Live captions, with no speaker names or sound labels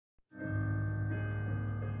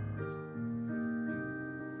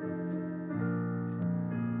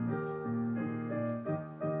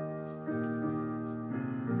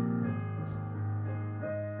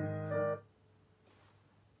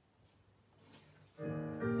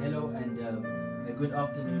Good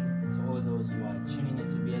afternoon to all those who are tuning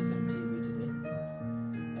into BSM TV today.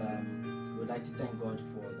 We'd like to thank God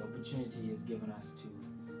for the opportunity He has given us to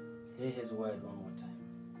hear His word one more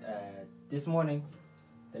time. This morning,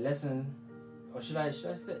 the lesson, or should I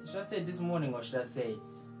say this morning, or should I say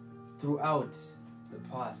throughout the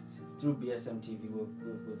past, through BSM TV,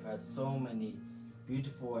 we've had so many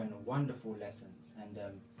beautiful and wonderful lessons. And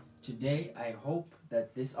today, I hope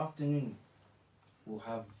that this afternoon we'll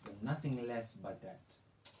have nothing less but that.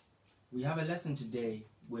 We have a lesson today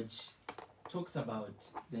which talks about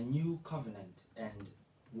the new covenant and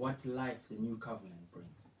what life the new covenant brings.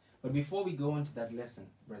 But before we go into that lesson,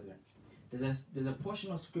 brethren, there's a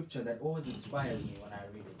portion of scripture that always inspires me when I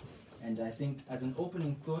read it. And I think as an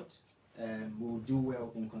opening thought, we'll do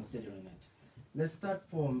well in considering it. Let's start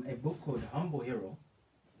from a book called Humble Hero,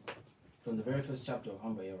 from the very first chapter of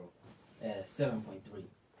Humble Hero, 7.3.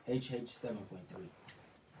 HH 7.3.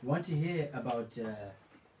 Want to hear about,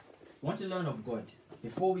 want to learn of God.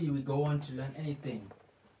 Before we go on to learn anything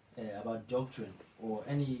about doctrine or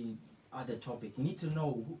any other topic, we need to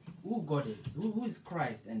know who God is, who is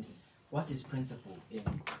Christ, and what's His principle in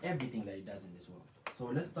everything that He does in this world. So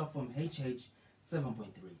let's start from HH 7.3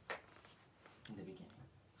 in the beginning.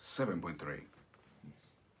 7.3.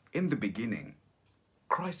 Yes. In the beginning,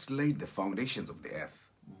 Christ laid the foundations of the earth.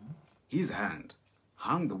 Mm-hmm. His hand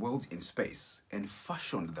hung the worlds in space and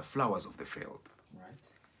fashioned the flowers of the field. Right.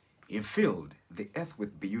 He filled the earth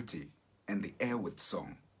with beauty and the air with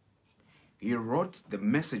song. He wrote the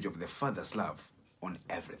message of the Father's love on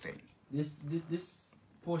everything. This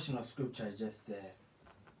portion of scripture is just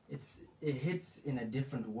it hits in a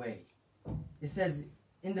different way. It says,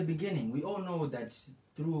 in the beginning, we all know that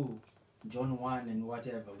through John 1 and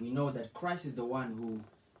whatever, we know that Christ is the one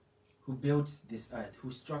who built this earth, who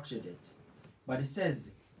structured it. But it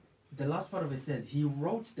says, the last part of it says, He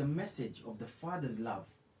wrote the message of the Father's love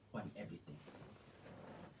on everything.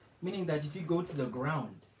 Meaning that if you go to the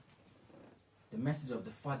ground, the message of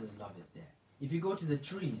the Father's love is there. If you go to the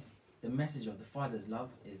trees, the message of the Father's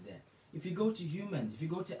love is there. If you go to humans, if you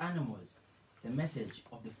go to animals, the message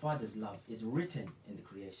of the Father's love is written in the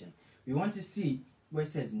creation. We want to see where it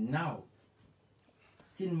says, now,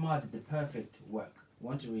 sin marred the perfect work. We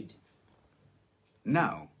want to read.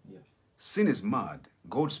 Now, Yeah. sin is marred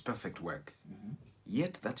God's perfect work, Mm-hmm.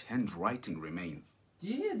 yet that handwriting remains. Do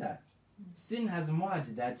you hear that? Sin has marred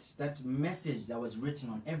that message that was written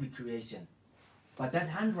on every creation. But that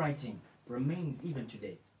handwriting remains even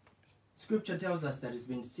today. Scripture tells us that it's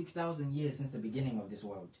been 6,000 years since the beginning of this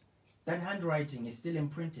world. That handwriting is still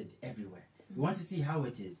imprinted everywhere. We want to see how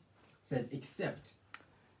it is. It says, except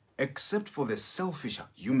For the selfish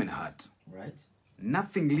human heart, right?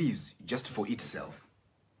 nothing lives just for itself.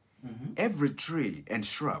 Mm-hmm. Every tree and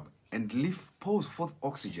shrub and leaf pours forth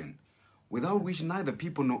oxygen, without which neither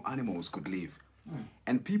people nor animals could live.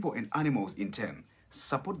 And people and animals in turn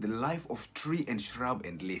support the life of tree and shrub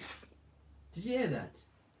and leaf. Did you hear that?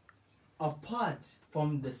 Apart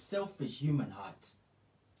from the selfish human heart.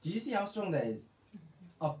 Did you see how strong that is?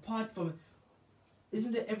 Apart from...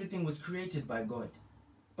 Isn't it everything was created by God?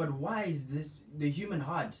 But why is the human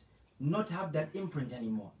heart not have that imprint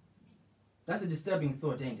anymore? That's a disturbing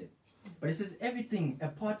thought, ain't it? But it says everything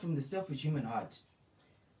apart from the selfish human heart.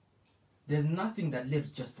 There's nothing that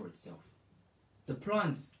lives just for itself. The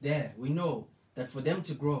plants there, we know that for them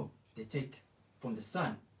to grow, they take from the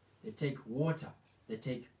sun, they take water, they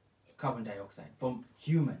take carbon dioxide from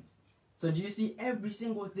humans. So do you see every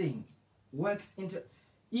single thing works into...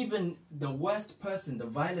 Even the worst person, the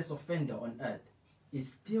vilest offender on earth, is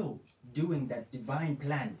still doing that divine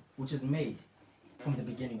plan which is made from the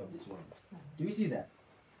beginning of this world. Do we see that?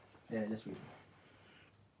 Let's read.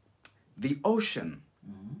 The ocean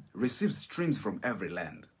receives streams from every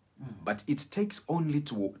land, but it takes only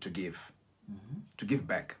to give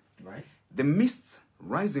back. Right? The mists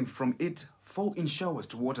rising from it fall in showers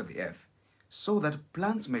to water the earth, so that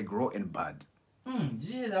plants may grow and bud. Did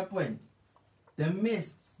you hear that point? The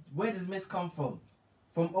mists, where does mist come from?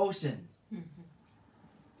 From oceans.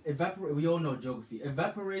 We all know geography.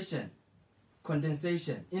 Evaporation,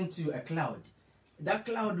 condensation into a cloud. That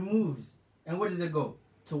cloud moves, and where does it go?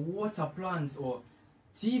 To water plants, or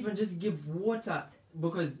to even just give water,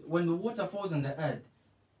 because when the water falls on the earth,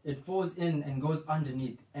 it falls in and goes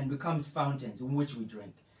underneath and becomes fountains in which we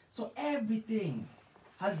drink. So everything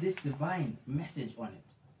has this divine message on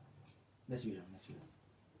it. Let's read on.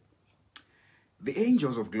 The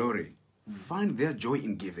angels of glory find their joy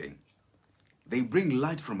in giving. They bring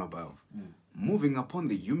light from above, moving upon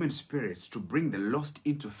the human spirits to bring the lost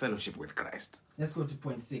into fellowship with Christ. Let's go to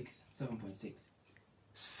point 7.6.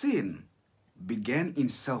 Sin began in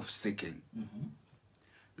self-seeking,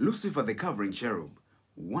 Lucifer, the covering cherub,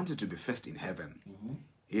 wanted to be first in heaven.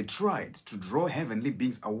 He tried to draw heavenly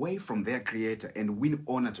beings away from their creator and win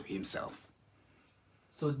honor to himself.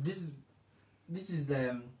 So this is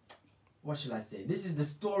the, what shall I say? This is the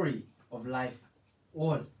story of life.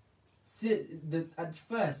 At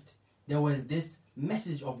first, there was this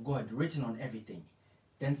message of God written on everything.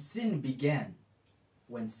 Then sin began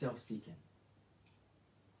when self-seeking.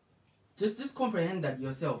 Just comprehend that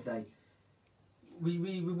yourself. Like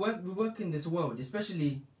we work in this world,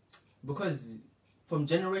 especially because from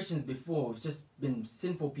generations before, it's just been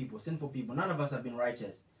sinful people. None of us have been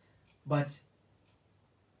righteous. But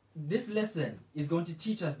this lesson is going to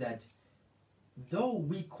teach us that though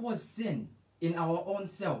we cause sin in our own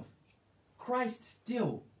self, Christ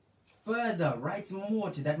still further writes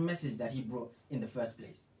more to that message that he brought in the first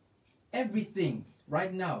place. Everything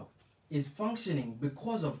right now is functioning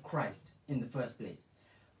because of Christ in the first place.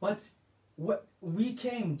 But what we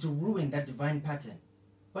came to ruin that divine pattern.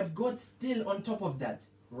 But God still on top of that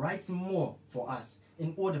writes more for us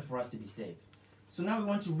in order for us to be saved. So now we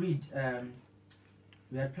want to read,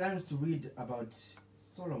 we had plans to read about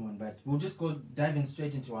Solomon, but we'll just go diving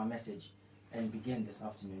straight into our message and begin this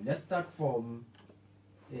afternoon. Let's start from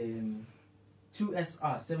 2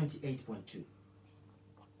 SR 78.2.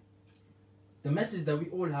 The message that we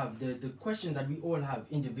all have, the question that we all have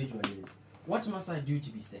individually is, what must I do to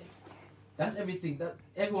be saved? That's everything that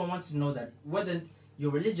everyone wants to know, that whether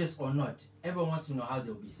you're religious or not, everyone wants to know how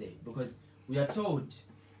they'll be saved. Because we are told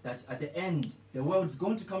that at the end, the world's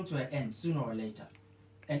going to come to an end sooner or later.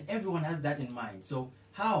 And everyone has that in mind. So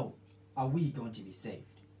how are we going to be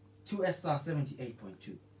saved? 2 SR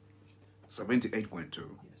 78.2. 78.2.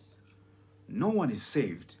 Yes. No one is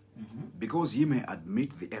saved because he may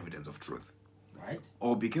admit the evidence of truth. Right?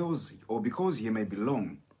 Or because he may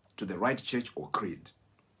belong to the right church or creed.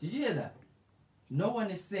 Did you hear that? No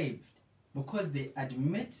one is saved because they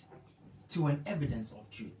admit to an evidence of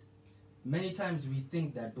truth. Many times we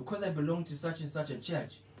think that because I belong to such and such a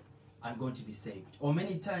church, I'm going to be saved. Or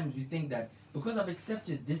many times we think that because I've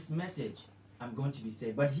accepted this message, I'm going to be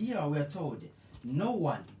saved. But here we are told no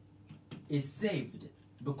one is saved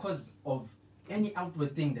because of any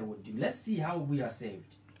outward thing they would do. Let's see how we are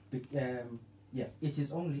saved. It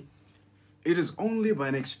is only by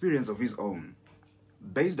an experience of his own,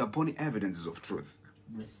 based upon evidences of truth,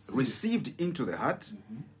 received into the heart,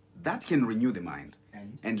 that can renew the mind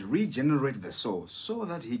and regenerate the soul so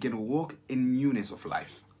that he can walk in newness of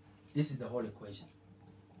life. This is the whole equation.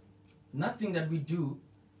 Nothing that we do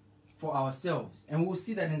for ourselves, and we'll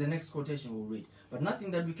see that in the next quotation we'll read, but nothing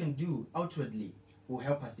that we can do outwardly will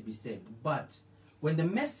help us to be saved. But when the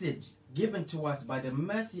message given to us by the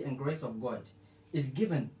mercy and grace of God is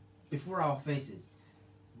given before our faces,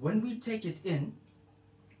 when we take it in,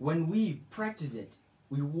 when we practice it,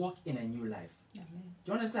 we walk in a new life. Amen.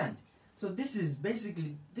 Do you understand? So this is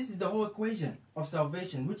the whole equation of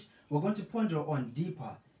salvation, which we're going to ponder on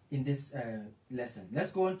deeper in this lesson.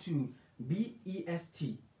 Let's go on to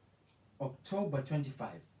BEST, October 25,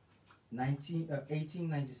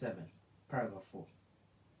 1897, paragraph 4,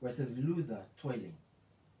 where it says Luther toiling.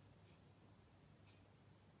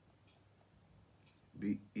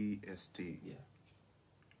 BEST. Yeah.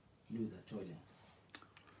 Luther toiling.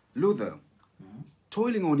 Luther,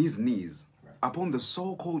 toiling on his knees upon the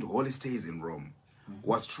so-called holy stays in Rome,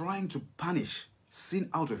 was trying to punish sin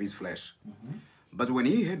out of his flesh. But when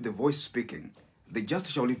he heard the voice speaking, "The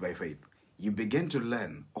just shall live by faith," he began to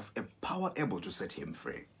learn of a power able to set him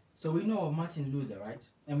free. So we know of Martin Luther, right?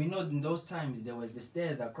 And we know in those times there was the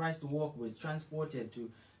stairs that Christ walked, was transported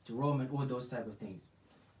to Rome and all those type of things.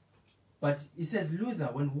 But it says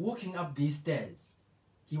Luther, when walking up these stairs,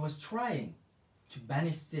 he was trying to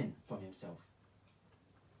banish sin from himself.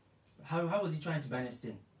 How was he trying to banish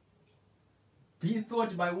sin? He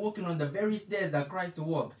thought by walking on the very stairs that Christ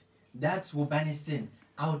walked, that will banish sin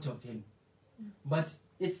out of him. But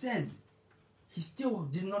it says he still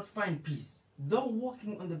did not find peace. Though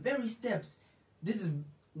walking on the very steps,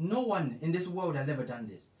 no one in this world has ever done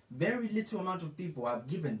this. Very little amount of people have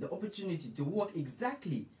given the opportunity to walk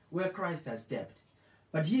exactly where Christ has stepped.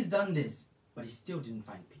 But he's done this, but he still didn't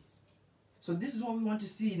find peace. So this is what we want to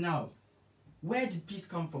see now. Where did peace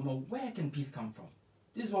come from, or where can peace come from?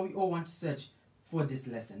 This is what we all want to search for this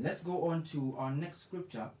lesson. Let's go on to our next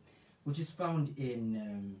scripture, which is found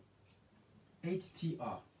in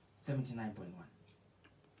 8TR 79.1.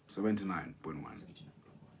 79.1.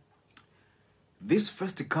 This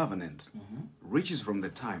first covenant reaches from the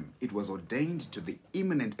time it was ordained to the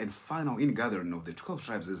imminent and final ingathering of the 12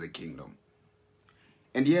 tribes as a kingdom.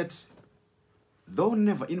 And yet, though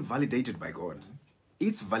never invalidated by God,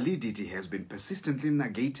 its validity has been persistently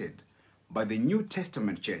negated by the New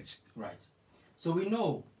Testament church. Right. So we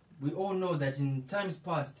all know that in times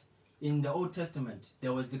past, in the Old Testament,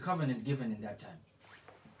 there was the covenant given in that time.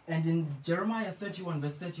 And in Jeremiah 31,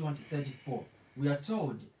 verse 31 to 34, we are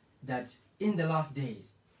told that in the last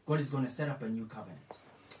days, God is going to set up a new covenant.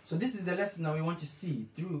 So this is the lesson that we want to see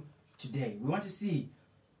through today. We want to see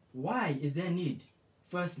why is there need,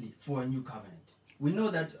 firstly, for a new covenant. We know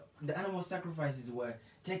that the animal sacrifices were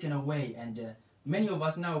taken away, and many of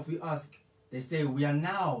us now, if we ask, they say we are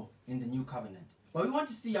now in the new covenant. But we want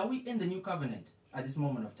to see, are we in the new covenant at this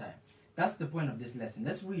moment of time? That's the point of this lesson.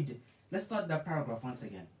 Let's start that paragraph once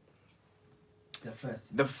again.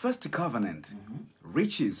 The first covenant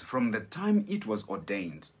reaches from the time it was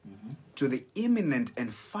ordained to the imminent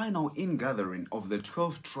and final ingathering of the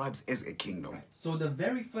 12 tribes as a kingdom. Right. So the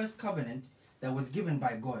very first covenant that was given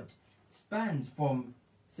by God spans from,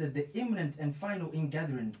 says, the imminent and final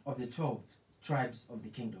ingathering of the 12 tribes of the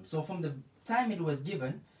kingdom. So from the time it was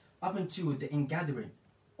given up until the ingathering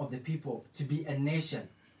of the people to be a nation,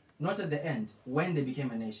 not at the end, when they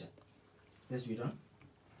became a nation. Let's read on.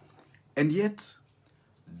 And yet,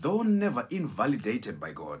 though never invalidated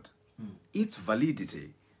by God, its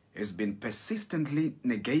validity has been persistently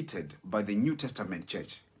negated by the New Testament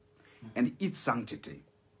church and its sanctity,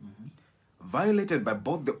 violated by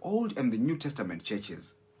both the Old and the New Testament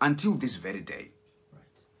churches until this very day. Right.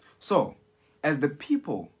 So, as the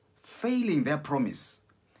people, failing their promise,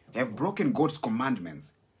 have broken God's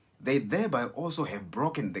commandments, they thereby also have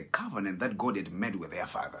broken the covenant that God had made with their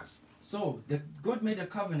fathers. So, God made a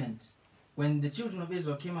covenant when the children of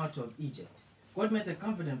Israel came out of Egypt. God made a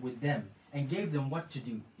covenant with them and gave them what to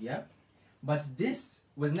do, yeah? But this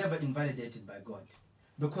was never invalidated by God,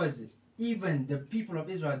 because even the people of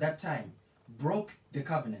Israel at that time broke the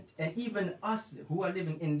covenant. And even us who are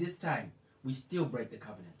living in this time, we still break the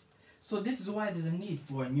covenant. So this is why there's a need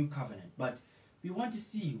for a new covenant. But we want to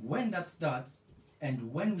see when that starts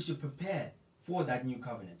and when we should prepare for that new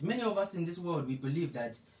covenant. Many of us in this world, we believe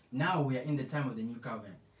that now we are in the time of the new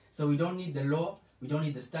covenant. So we don't need the law, we don't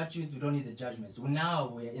need the statutes, we don't need the judgments. Well,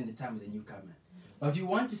 now we are in the time of the new covenant. But if you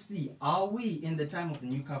want to see, are we in the time of the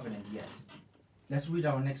new covenant yet? Let's read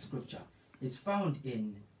our next scripture. It's found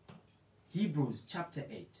in Hebrews chapter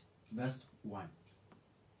 8, verse 1.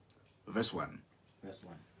 Verse 1. Verse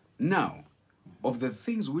 1. Now, of the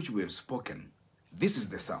things which we have spoken, this is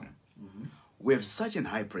the sum. We have such an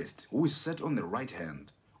high priest who is set on the right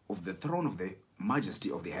hand of the throne of the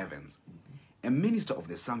majesty of the heavens, a minister of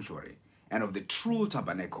the sanctuary and of the true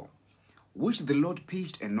tabernacle, which the Lord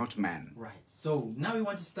pitched and not man. Right. So now we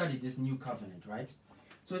want to study this new covenant, right?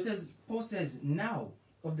 So it says, Paul says, now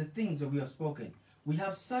of the things that we have spoken, we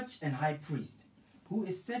have such an high priest who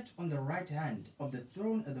is set on the right hand of the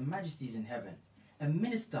throne of the majesties in heaven, a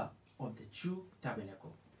minister of the true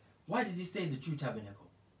tabernacle. Why does he say the true tabernacle?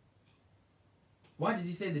 Why does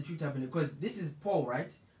he say the true tabernacle? Because this is Paul,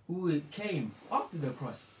 right? Who came after the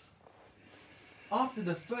cross. After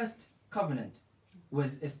the first covenant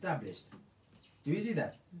was established. Do you see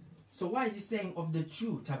that? So why is he saying of the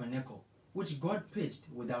true tabernacle, which God pitched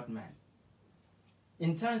without man?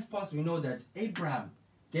 In times past, we know that Abraham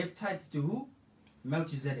gave tithes to who?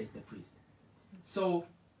 Melchizedek, the priest. So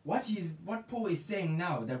what Paul is saying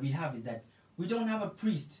now that we have is that we don't have a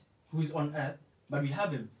priest who is on earth, but we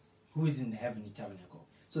have him who is in the heavenly tabernacle.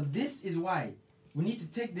 So this is why we need to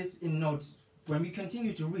take this in note. When we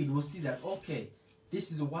continue to read, we'll see that, okay, this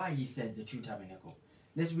is why he says the true tabernacle.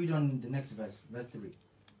 Let's read on the next verse, verse 3.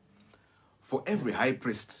 For every high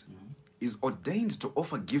priest is ordained to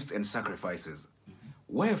offer gifts and sacrifices.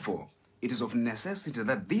 Wherefore, it is of necessity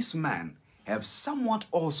that this man have somewhat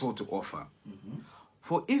also to offer.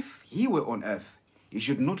 For if he were on earth, he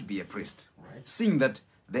should not be a priest, Right. seeing that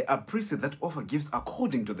there are priests that offer gifts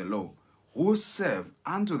according to the law, who serve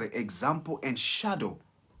unto the example and shadow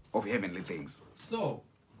of heavenly things. So,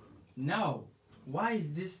 now, why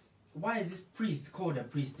is this priest called a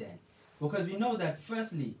priest then? Because we know that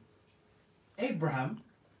firstly, Abraham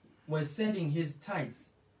was sending his tithes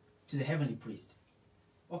to the heavenly priest.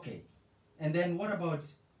 Okay, and then what about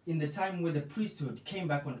in the time where the priesthood came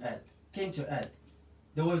to earth?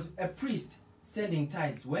 There was a priest sending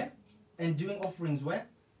tithes where? And doing offerings where?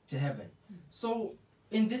 To heaven. So,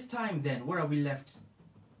 in this time then, where are we left?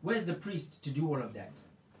 Where's the priest to do all of that?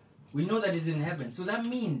 We know that it's in heaven. So that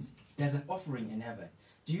means there's an offering in heaven.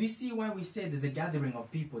 Do you see why we say there's a gathering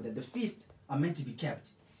of people, that the feasts are meant to be kept?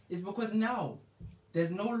 It's because now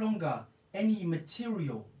there's no longer any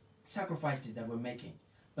material sacrifices that we're making,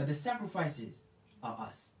 but the sacrifices are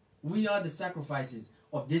us. We are the sacrifices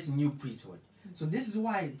of this new priesthood. So this is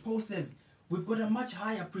why Paul says we've got a much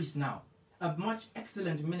higher priest now, a much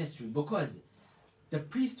excellent ministry, because the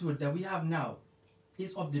priesthood that we have now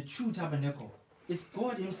is of the true tabernacle. It's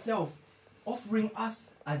God himself offering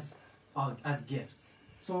us as gifts.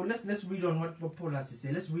 So let's read on what Paul has to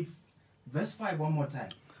say. Let's read verse 5 one more time.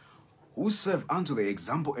 Who serve unto the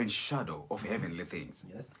example and shadow of heavenly things.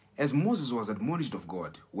 Yes. As Moses was admonished of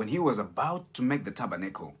God when he was about to make the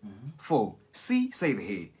tabernacle. For, see, saith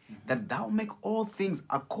he, that thou make all things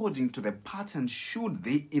according to the pattern shewed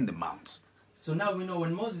thee in the mount. So now we know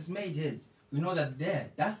when Moses made his, we know that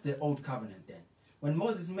that's the old covenant then. When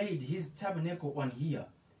Moses made his tabernacle on here,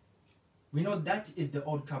 we know that is the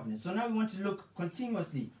old covenant. So now we want to look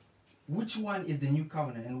continuously which one is the new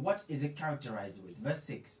covenant and what is it characterized with. Verse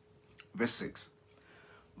 6. Verse 6.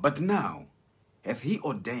 But now hath he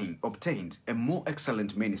obtained a more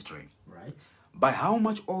excellent ministry, Right. by how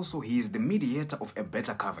much also he is the mediator of a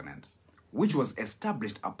better covenant, which was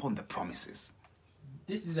established upon the promises.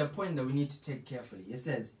 This is a point that we need to take carefully. It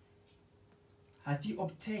says, hath he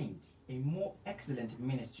obtained a more excellent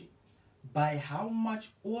ministry, by how much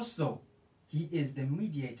also he is the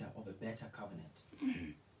mediator of a better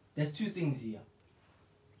covenant. There's two things here.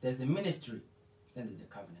 There's the ministry, then there's the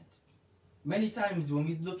covenant. Many times when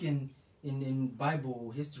we look in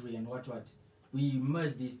Bible history and what, we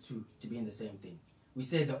merge these two to be in the same thing. We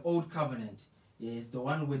say the old covenant is the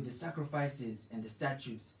one with the sacrifices and the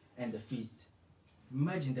statutes and the feasts,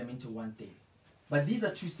 merging them into one thing. But these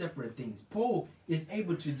are two separate things. Paul is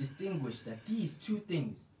able to distinguish that these two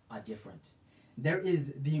things are different. There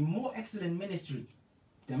is the more excellent ministry,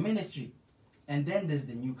 the ministry, and then there's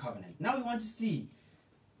the new covenant. Now we want to see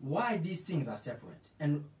why these things are separate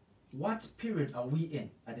and what period are we in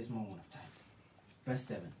at this moment of time. Verse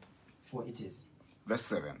 7, for it is. Verse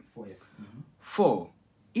 7. For if. For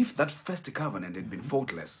if that first covenant had been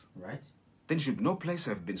faultless, Right? then should no place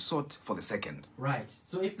have been sought for the second. Right.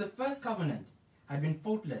 So if the first covenant had been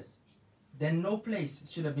faultless, then no place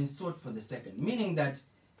should have been sought for the second. Meaning that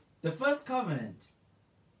the first covenant,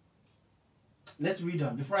 let's read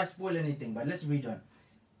on, before I spoil anything, but let's read on.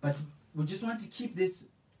 But we just want to keep this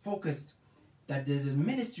focused, that there's a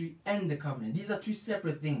ministry and the covenant. These are two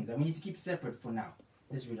separate things that we need to keep separate for now.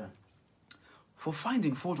 Let's read on. For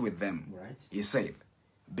finding fault with them, Right. he saith,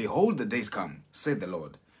 Behold, the days come, saith the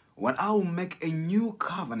Lord, when I will make a new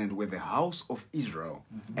covenant with the house of Israel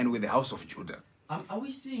and with the house of Judah. Are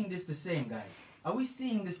we seeing this the same, guys? Are we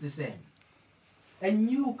seeing this the same? A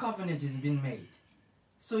new covenant has been made.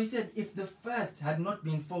 So he said, if the first had not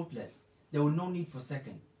been faultless, there was no need for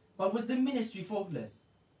second. But was the ministry faultless?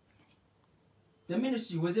 The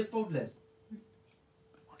ministry, was it faultless?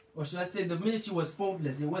 Or should I say the ministry was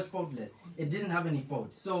faultless? It was faultless. It didn't have any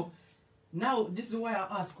fault. So now this is why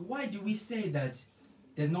I ask, why do we say that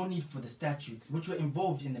there's no need for the statutes which were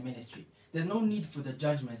involved in the ministry? There's no need for the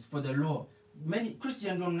judgments, for the law. Many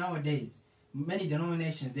Christendom nowadays, many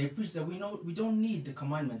denominations, they preach that we don't need the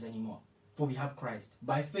commandments anymore, for we have Christ.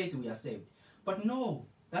 By faith we are saved. But no,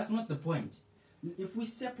 that's not the point. If we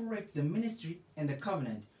separate the ministry and the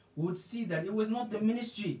covenant, we would see that it was not the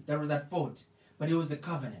ministry that was at fault, but it was the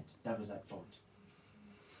covenant that was at fault.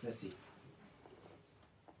 Let's see.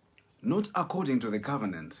 Not according to the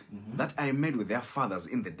covenant that I made with their fathers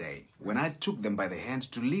in the day, when I took them by the hand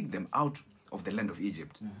to lead them out of the land of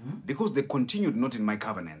Egypt, because they continued not in my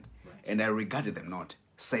covenant, and I regarded them not,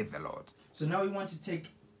 saith the Lord. So now we want to take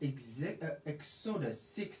Exodus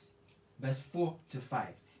 6, verse 4 to 5,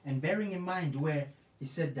 and bearing in mind where he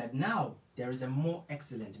said that now there is a more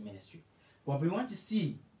excellent ministry. But we want to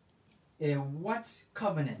see what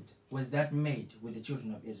covenant was that made with the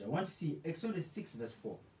children of Israel. I want to see Exodus 6, verse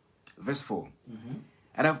 4. Verse 4.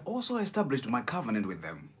 And I've also established my covenant with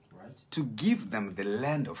them, Right. to give them the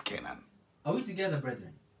land of Canaan. Are we together,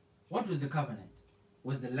 brethren? What was the covenant?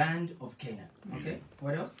 Was the land of Canaan. Okay,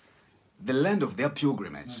 what else? The land of their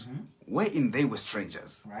pilgrimage, wherein they were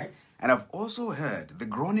strangers. Right. And I've also heard the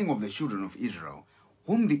groaning of the children of Israel,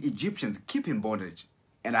 whom the Egyptians keep in bondage,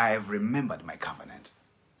 and I have remembered my covenant.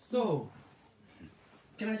 So,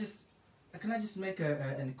 can I just make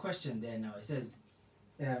a question there now? It says,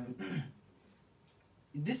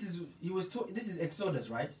 this is Exodus,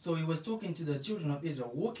 right? So he was talking to the children of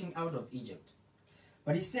Israel walking out of Egypt.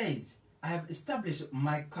 But he says, I have established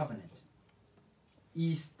my covenant.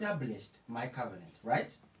 He established my covenant,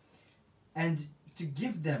 right? And to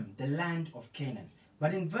give them the land of Canaan.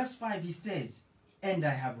 But in verse 5 he says, and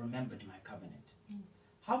I have remembered my covenant.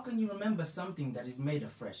 How can you remember something that is made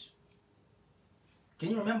afresh?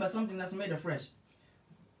 Can you remember something that's made afresh?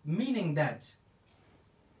 Meaning that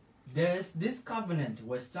this covenant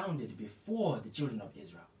was sounded before the children of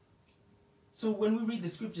Israel. So when we read the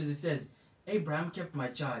scriptures, it says Abraham kept my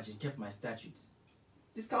charge and kept my statutes.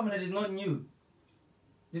 This covenant is not new.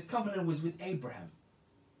 This covenant was with Abraham.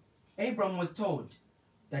 Abraham was told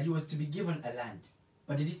that he was to be given a land.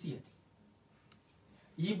 But did he see it?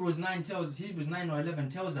 Hebrews 9 or 11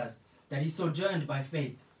 tells us that he sojourned by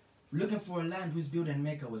faith, looking for a land whose builder and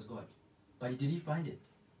maker was God. But did he find it?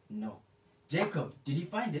 No. Jacob, did he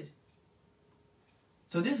find it?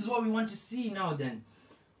 So this is what we want to see now then.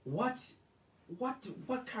 What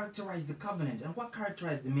characterized the covenant and what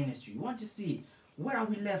characterized the ministry? We want to see where are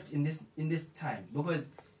we left in this time, because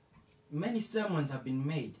many sermons have been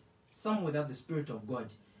made, some without the Spirit of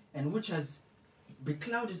God, and which has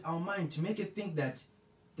beclouded our mind to make it think that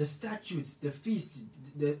the statutes, the feasts,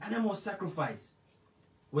 the animal sacrifice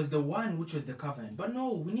was the one which was the covenant. But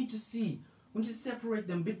no, we need to separate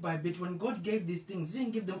them bit by bit. When God gave these things, he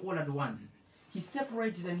didn't give them all at once. He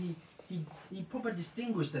separated and he properly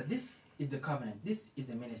distinguished that this is the covenant, this is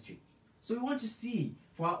the ministry. So we want to see,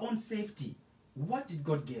 for our own safety, what did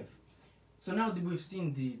God give? So now that we've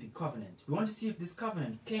seen the covenant, we want to see if this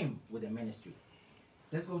covenant came with a ministry.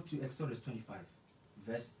 Let's go to Exodus 25,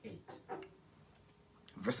 verse 8.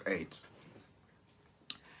 Verse 8.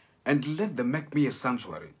 And let them make me a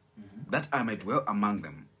sanctuary, that I may dwell among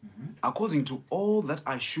them, according to all that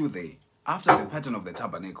I shew thee, after the pattern of the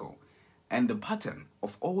tabernacle, and the pattern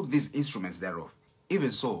of all these instruments thereof,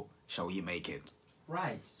 even so shall ye make it.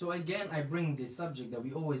 Right. So again, I bring the subject that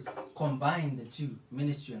we always combine the two,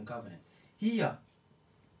 ministry and covenant. Here,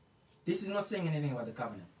 this is not saying anything about the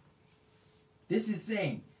covenant. This is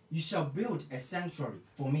saying, you shall build a sanctuary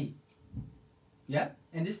for me. Yeah?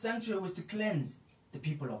 And this sanctuary was to cleanse the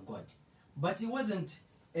people of God. But it wasn't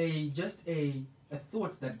just a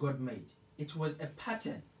thought that God made. It was a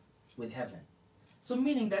pattern with heaven. So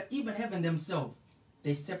meaning that even heaven themselves,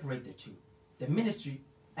 they separate the two. The ministry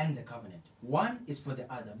and the covenant. One is for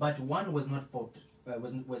the other, but one was not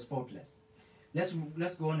was faultless.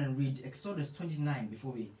 Let's go on and read Exodus 29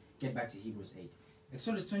 before we get back to Hebrews 8.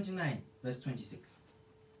 Exodus 29, verse 26.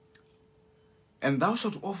 And thou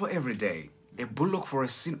shalt offer every day a bullock for a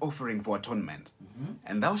sin offering for atonement,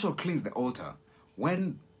 and thou shalt cleanse the altar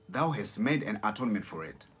when thou hast made an atonement for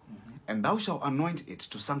it, and thou shalt anoint it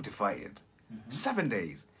to sanctify it. 7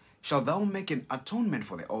 days shalt thou make an atonement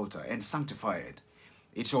for the altar and sanctify it.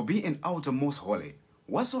 It shall be an altar most holy.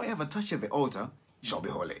 Whatsoever toucheth the altar shall be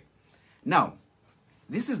holy. Now,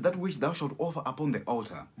 this is that which thou shalt offer upon the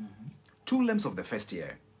altar. 2 lambs of the first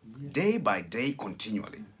year, day by day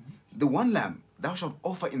continually. The one lamb thou shalt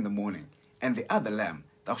offer in the morning, and the other lamb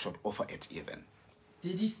thou shalt offer at even.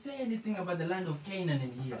 Did he say anything about the land of Canaan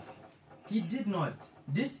in here? He did not.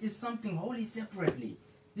 This is something wholly separately.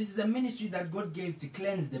 This is a ministry that God gave to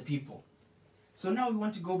cleanse the people. So now we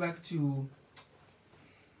want to go back to...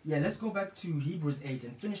 let's go back to Hebrews 8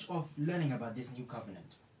 and finish off learning about this new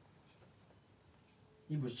covenant.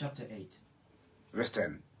 Hebrews chapter 8. Verse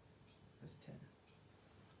 10. Verse 10.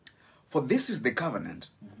 For this is the covenant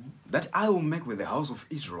that I will make with the house of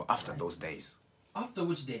Israel after those days. After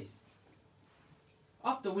which days?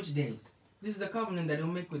 After which days? This is the covenant that I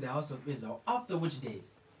will make with the house of Israel. After which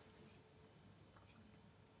days?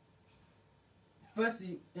 First,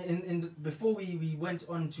 before we went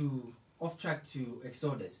on to off track to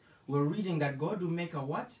Exodus, we're reading that God will make a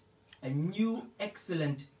what? A new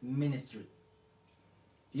excellent ministry.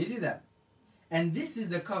 You see that? And this is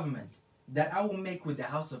the covenant that I will make with the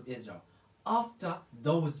house of Israel after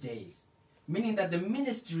those days. Meaning that the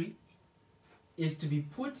ministry is to be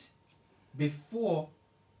put before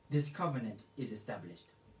this covenant is established.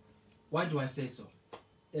 Why do I say so?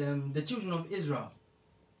 The children of Israel,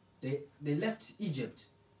 they left Egypt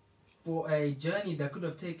for a journey that could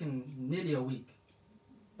have taken nearly a week.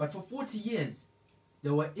 But for 40 years, they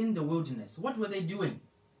were in the wilderness. What were they doing?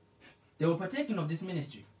 They were partaking of this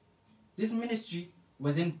ministry. This ministry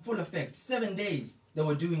was in full effect. 7 days they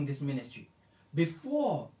were doing this ministry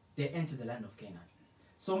before they entered the land of Canaan.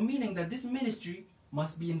 So meaning that this ministry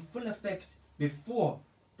must be in full effect before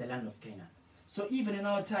the land of Canaan. So even in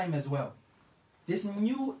our time as well, this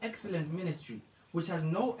new excellent ministry, which has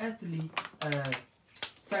no earthly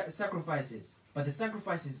sacrifices, but the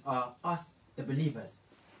sacrifices are us, the believers.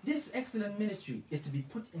 This excellent ministry is to be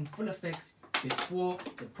put in full effect before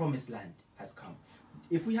the promised land has come.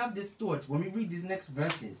 If we have this thought, when we read these next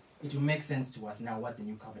verses, it will make sense to us now what the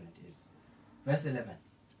new covenant is. Verse 11.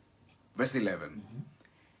 Verse 11.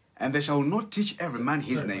 And they shall not teach every man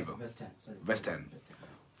his neighbor. Verse 10. Verse 10.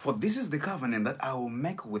 For this is the covenant that I will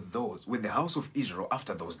make with the house of Israel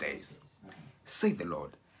after those days. Saith the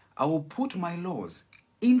Lord, I will put my laws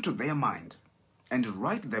into their mind and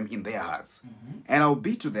write them in their hearts. And I will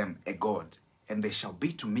be to them a God, and they shall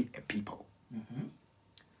be to me a people.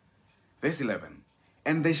 Verse 11.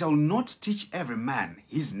 And they shall not teach every man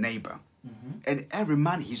his neighbor, and every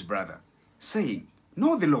man his brother, saying,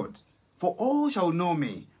 Know the Lord, for all shall know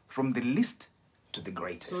me, from the least to the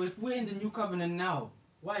greatest. So if we're in the new covenant now,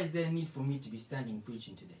 why is there a need for me to be standing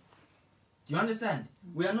preaching today? Do you understand?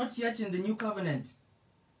 We are not yet in the new covenant.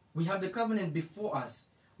 We have the covenant before us,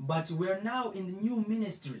 but we're now in the new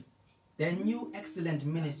ministry, the new excellent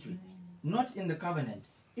ministry, not in the covenant,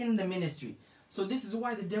 in the ministry. So this is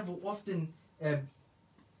why the devil often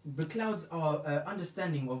beclouds our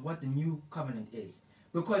understanding of what the new covenant is.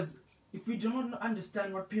 Because if we do not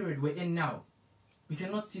understand what period we're in now, we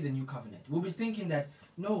cannot see the new covenant. We'll be thinking that,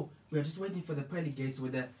 no, we're just waiting for the pearly gates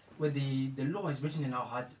where the law is written in our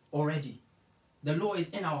hearts already. The law is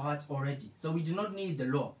in our hearts already. So we do not need the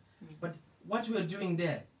law. But what we are doing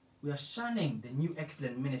there, we are shunning the new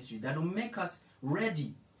excellent ministry that will make us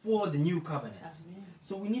ready for the new covenant. Amen.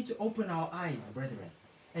 So we need to open our eyes, brethren,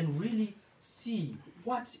 and really see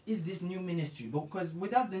what is this new ministry. Because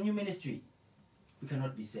without the new ministry, we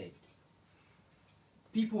cannot be saved.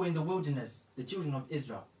 People in the wilderness, the children of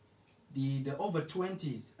Israel, the over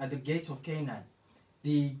 20s at the gate of Canaan,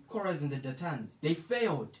 the Korahs and the Datans, they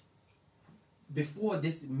failed before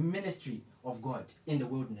this ministry of God in the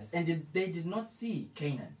wilderness, and they did not see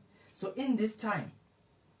Canaan. So in this time,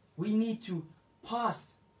 we need to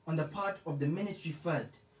pass on the part of the ministry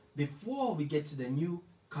first before we get to the new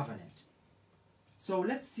covenant. So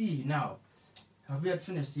let's see now. Have we had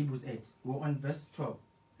finished Hebrews 8? We're on verse 12.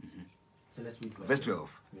 So let's read verse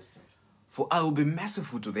 12. For I will be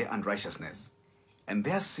merciful to their unrighteousness, and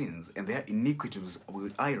their sins and their iniquities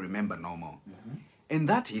will I remember no more. And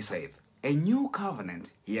that he saith, a new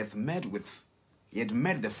covenant he hath made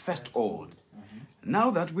the first old.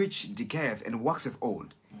 Now that which decayeth and waxeth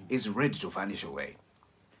old is ready to vanish away.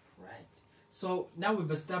 Right. So now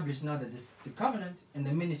we've established now that the covenant and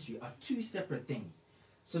the ministry are two separate things.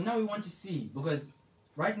 So now we want to see, because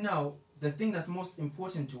right now the thing that's most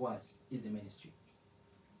important to us is the ministry.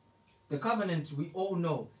 The covenant, we all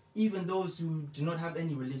know, even those who do not have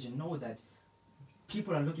any religion know that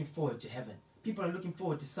people are looking forward to heaven. People are looking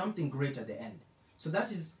forward to something great at the end. So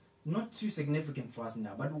that is not too significant for us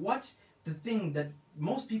now. But what the thing that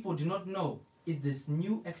most people do not know is this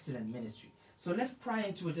new excellent ministry. So let's pry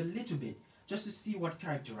into it a little bit just to see what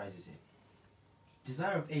characterizes it.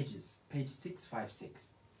 Desire of Ages, page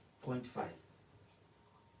 656.5.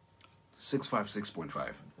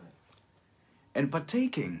 656.5. And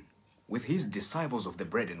partaking with his disciples of the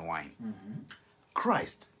bread and wine,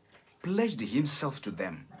 Christ pledged himself to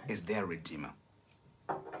them as their Redeemer.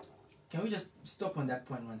 Can we just stop on that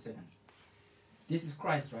point 1 second? This is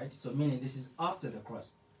Christ, right? So meaning this is after the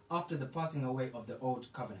cross, after the passing away of the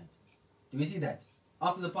old covenant. Do we see that?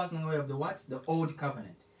 After the passing away of the what? The old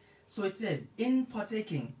covenant. So it says, in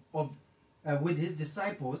partaking of with his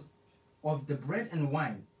disciples of the bread and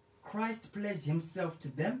wine, Christ pledged himself to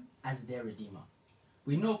them as their Redeemer.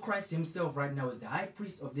 We know Christ himself right now is the high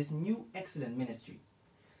priest of this new excellent ministry.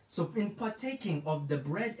 So in partaking of the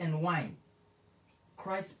bread and wine,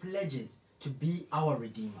 Christ pledges to be our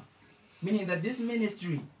Redeemer. Meaning that this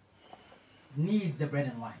ministry needs the bread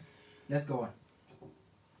and wine. Let's go on.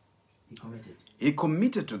 He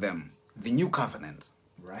committed to them the new covenant.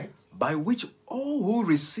 Right. By which all who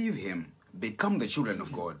receive him become the children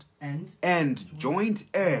of God. And joint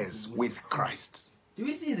heirs with Christ. Do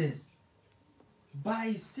we see this?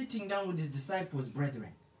 By sitting down with his disciples,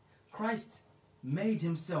 brethren, Christ made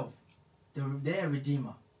himself their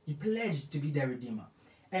Redeemer. He pledged to be their Redeemer.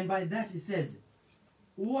 And by that it says,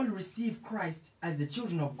 all receive Christ as the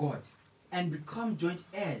children of God and become joint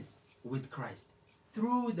heirs with Christ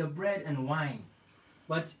through the bread and wine.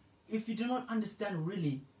 But if you do not understand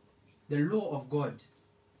really the law of God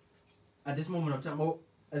at this moment of time, or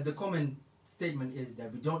as the common statement is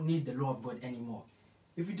that we don't need the law of God anymore.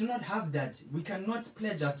 If we do not have that, we cannot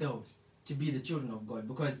pledge ourselves to be the children of God,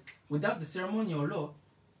 because without the ceremonial law,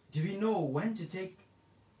 do we know when to take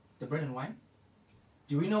the bread and wine?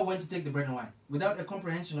 Do we know when to take the bread and wine? Without a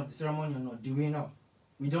comprehension of the ceremonial law, do we know?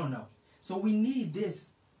 We don't know. So we need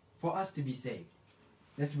this for us to be saved.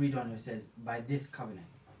 Let's read on. It says, by this covenant.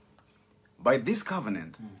 By this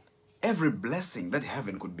covenant, every blessing that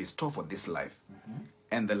heaven could bestow for this life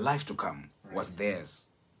and the life to come was theirs.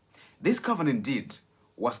 This covenant deed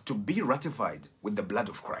was to be ratified with the blood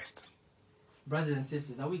of Christ. Brothers and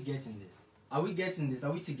sisters, are we getting this? Are we getting this?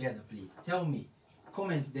 Are we together, please? Tell me.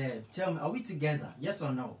 Comment there. Tell me, are we together? Yes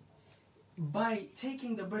or no? By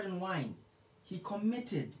taking the bread and wine, he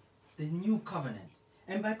committed the new covenant.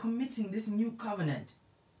 And by committing this new covenant,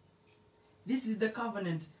 this is the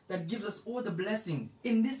covenant that gives us all the blessings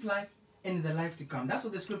in this life and in the life to come. That's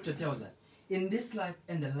what the scripture tells us. In this life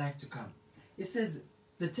and the life to come. It says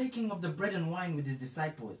the taking of the bread and wine with his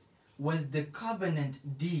disciples was the covenant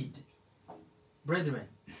deed. Brethren,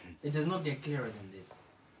 it does not get clearer than this.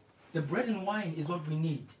 The bread and wine is what we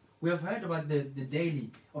need. We have heard about the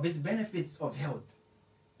daily, of its benefits of health.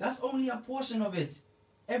 That's only a portion of it.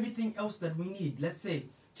 Everything else that we need. Let's say,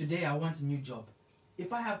 today I want a new job.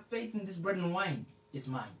 If I have faith in this bread and wine, it's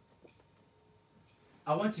mine.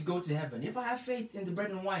 I want to go to heaven. If I have faith in the bread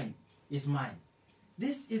and wine, it's mine.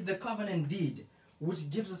 This is the covenant deed which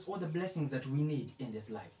gives us all the blessings that we need in this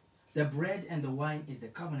life. The bread and the wine is the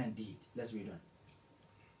covenant deed. Let's read on.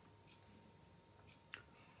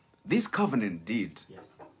 This covenant deed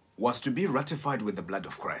Yes. was to be ratified with the blood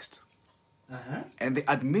of Christ. Uh-huh. And the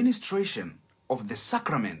administration of the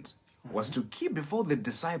sacrament was to keep before the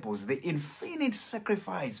disciples the infinite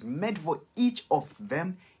sacrifice made for each of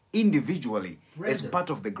them individually as Brethren. part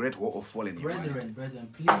of the great war of fallen humanity. Brethren,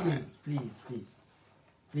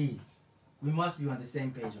 please. We must be on the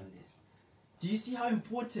same page on this. Do you see how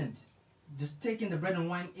important just taking the bread and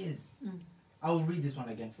wine is? I will read this one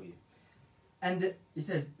again for you. And it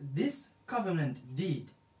says, this covenant deed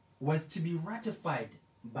was to be ratified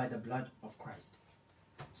by the blood of Christ.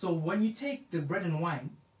 So when you take the bread and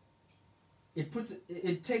wine,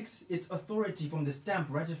 it takes its authority from the stamp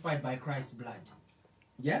ratified by Christ's blood.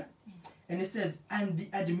 Yeah? And it says, and the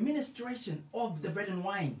administration of the bread and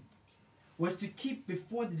wine was to keep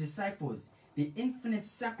before the disciples the infinite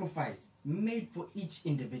sacrifice made for each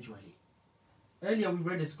individually. Earlier we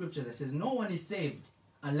read a scripture that says no one is saved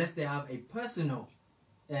unless they have a personal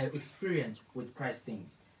experience with Christ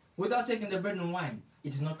things. Without taking the bread and wine,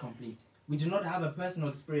 it is not complete. We do not have a personal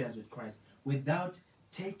experience with Christ without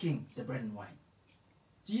taking the bread and wine.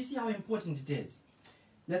 Do you see how important it is?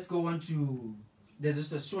 Let's go on to, there's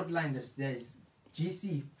just a short line that's there, is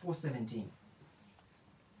GC 417.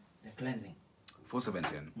 The cleansing.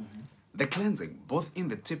 417. The cleansing, both in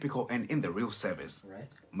the typical and in the real service, Right?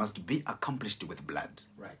 must be accomplished with blood.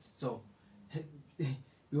 Right. So,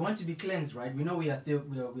 we want to be cleansed, right? We know we are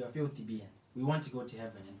filthy beings. We want to go to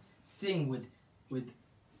heaven and sing with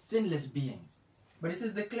sinless beings. But it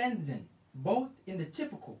says the cleansing, both in the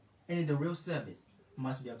typical and in the real service,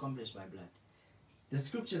 must be accomplished by blood. The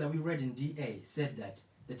scripture that we read in DA said that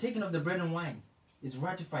the taking of the bread and wine is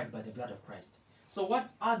ratified by the blood of Christ. So what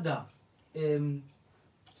other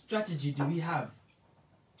strategy do we have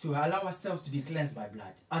to allow ourselves to be cleansed by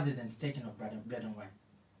blood other than the taking of bread and wine?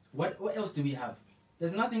 What else do we have?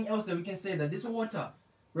 There's nothing else that we can say that this water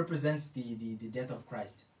represents the death of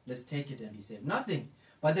Christ. Let's take it and be saved. Nothing.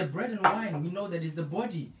 But the bread and wine, we know that is the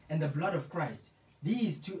body and the blood of Christ.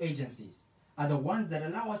 These two agencies are the ones that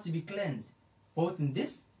allow us to be cleansed,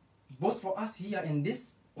 both for us here in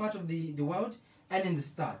this part of the world and in the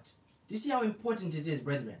start. Do you see how important it is,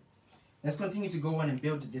 brethren? Let's continue to go on and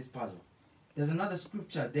build this puzzle. There's another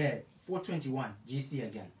scripture there, 421, GC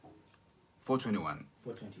again. 421.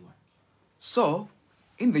 421. So,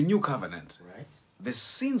 in the new covenant, Right? the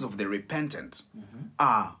sins of the repentant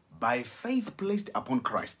are by faith placed upon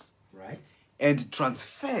Christ Right? and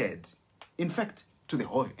transferred, in fact, to the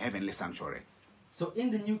whole heavenly sanctuary. So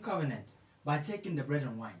in the new covenant, by taking the bread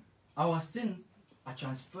and wine, our sins are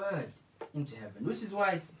transferred into heaven. Which is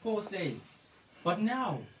why Paul says, but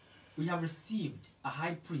now we have received a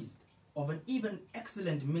high priest of an even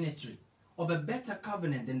excellent ministry, of a better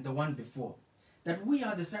covenant than the one before, that we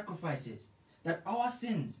are the sacrifices, that our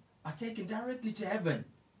sins are taken directly to heaven.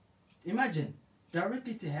 Imagine,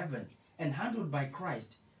 directly to heaven and handled by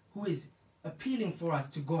Christ, who is appealing for us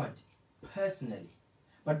to God personally.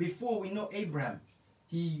 But before, we know Abraham,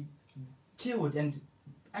 he killed and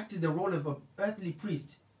acted the role of an earthly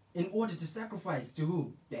priest in order to sacrifice to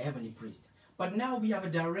who? The heavenly priest. But now we have a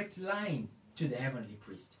direct line to the heavenly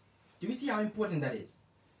priest. Do we see how important that is?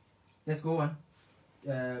 Let's go on.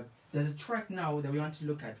 There's a track now that we want to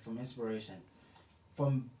look at from inspiration.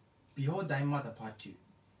 From Behold Thy Mother, Part 2. It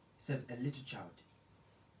says, a little child.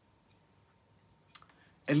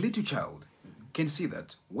 A little child can see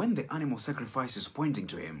that when the animal sacrifices pointing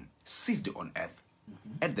to him ceased on earth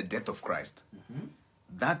at the death of Christ,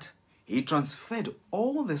 that he transferred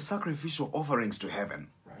all the sacrificial offerings to heaven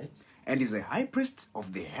Right? and is a high priest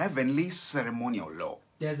of the heavenly ceremonial law.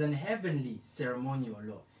 There's an heavenly ceremonial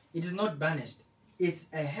law. It is not banished. It's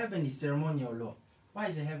a heavenly ceremonial law. Why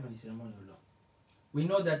is it a heavenly ceremonial law? We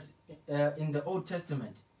know that in the Old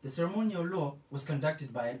Testament, the ceremonial law was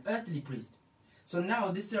conducted by an earthly priest. So now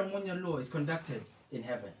this ceremonial law is conducted in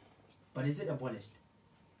heaven. But is it abolished?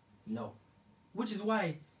 No. Which is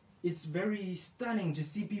why it's very stunning to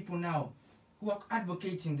see people now who are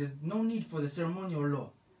advocating there's no need for the ceremonial law.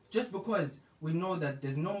 just because we know that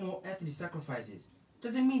there's no more earthly sacrifices,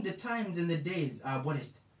 doesn't mean the times and the days are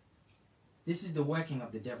abolished. This is the working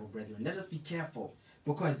of the devil, brethren. Let us be careful,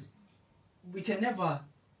 because we can never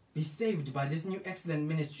be saved by this new excellent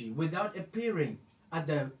ministry without appearing at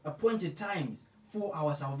the appointed times for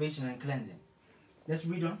our salvation and cleansing. Let's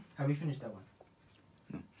read on. Have we finished that one?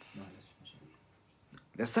 No. No, let's finish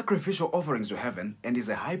it. The sacrificial offerings to heaven, and is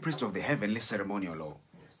the high priest of the heavenly ceremonial law,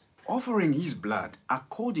 Yes. offering his blood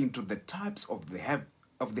according to the types of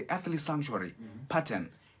the earthly sanctuary pattern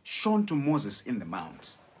shown to Moses in the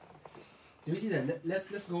mount. Do we see that?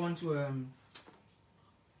 Let's go on to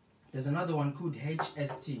there's another one called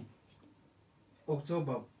HST,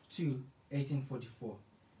 October 2, 1844.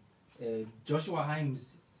 Joshua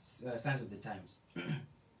Himes, Signs of the Times,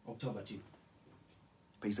 October 2,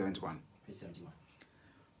 Page 71. page 71.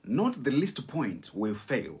 Not the least point will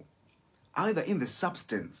fail, either in the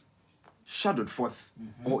substance shadowed forth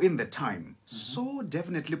or in the time so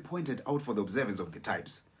definitely pointed out for the observance of the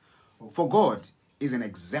types. For God is an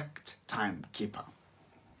exact timekeeper.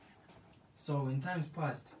 So in times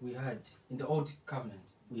past, we heard, in the Old Covenant,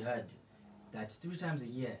 we heard that 3 times a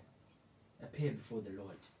year appear before the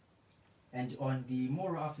Lord. And on the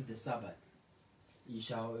morrow after the Sabbath, ye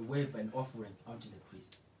shall wave an offering unto the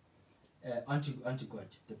priest, unto God.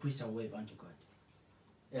 The priest shall wave unto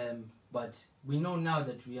God. But we know now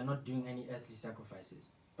that we are not doing any earthly sacrifices.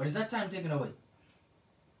 But is that time taken away?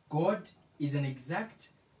 God is an exact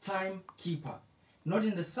timekeeper, not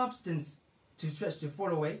in the substance to stretch to fall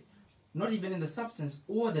away, not even in the substance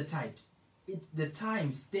or the types. The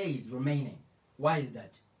time stays remaining. Why is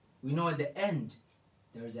that? We know at the end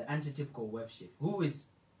there is an antitypical worship, who is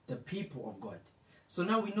the people of God. So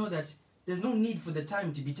now we know that there's no need for the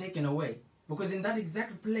time to be taken away, because in that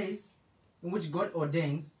exact place in which God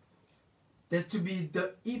ordains, there's to be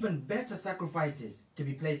the even better sacrifices to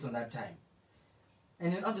be placed on that time.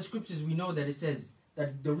 And in other scriptures we know that it says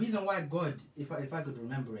that the reason why God, if I could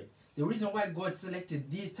remember it, the reason why God selected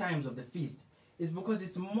these times of the feast is because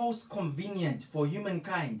it's most convenient for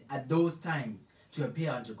humankind at those times to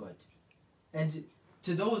appear unto God. And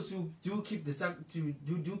to those who do keep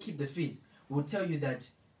the feast, will tell you that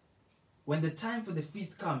when the time for the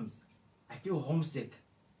feast comes, I feel homesick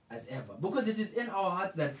as ever, because it is in our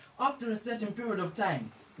hearts that after a certain period of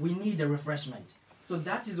time we need a refreshment. So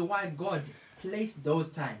that is why God placed those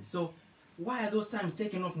times. So why are those times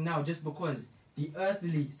taken off now, just because the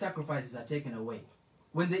earthly sacrifices are taken away,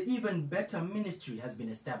 when the even better ministry has been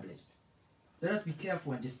established? Let us be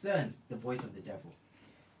careful and discern the voice of the devil.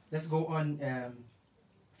 Let's go on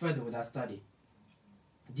further with our study.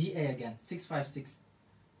 DA again, 656.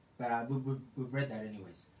 But we've read that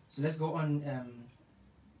anyways. So let's go on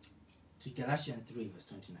to Galatians 3, verse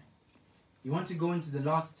 29. You want to go into the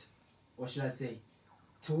last, or should I say,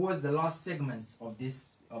 towards the last segments of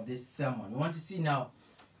this sermon. We want to see now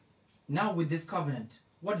with this covenant,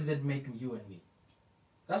 what does it make you and me?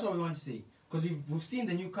 That's what we want to see. Because we've seen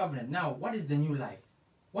the new covenant. Now, what is the new life?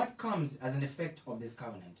 What comes as an effect of this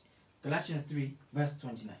covenant? Galatians 3, verse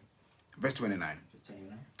 29. Verse 29. Verse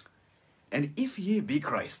 29. And if ye be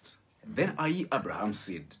Christ, then are ye Abraham's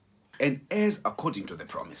seed, and heirs according to the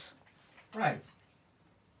promise. Right.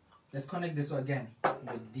 Let's connect this again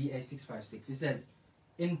with DA 656. It says,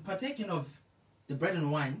 in partaking of the bread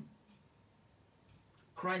and wine,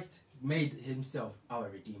 Christ made himself our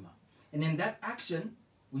Redeemer. And in that action,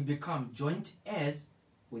 we become joint heirs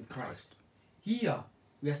with Christ. Here,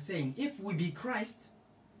 we are saying, if we be Christ,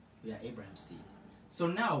 we are Abraham's seed. So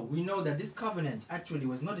now, we know that this covenant actually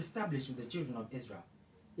was not established with the children of Israel.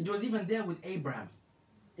 It was even there with Abraham.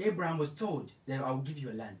 Abraham was told that I will give you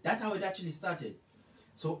a land. That's how it actually started.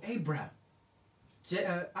 So Abraham,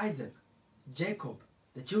 Isaac, Jacob,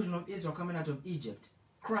 the children of Israel coming out of Egypt,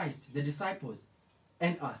 Christ, the disciples,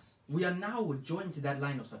 and us, we are now joined to that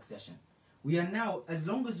line of succession. We are now, as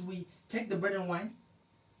long as we take the bread and wine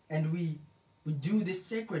and we do this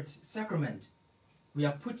sacred sacrament, we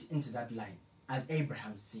are put into that line as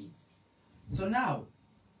Abraham's seeds. So now,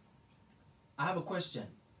 I have a question.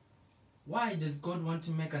 Why does God want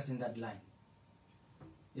to make us in that line?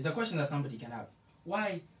 It's a question that somebody can have.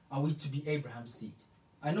 Why are we to be Abraham's seed?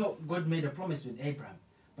 I know God made a promise with Abraham,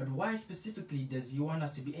 but why specifically does he want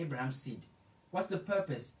us to be Abraham's seed? What's the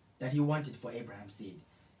purpose that he wanted for Abraham's seed?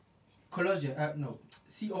 COL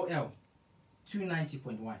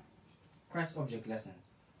 290.1. Christ Object Lessons.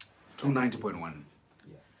 290.1.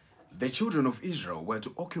 Yeah. The children of Israel were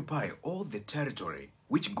to occupy all the territory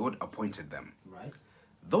which God appointed them. Right.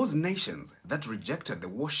 Those nations that rejected the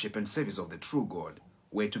worship and service of the true God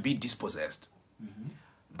were to be dispossessed.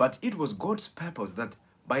 But it was God's purpose that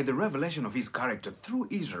by the revelation of his character through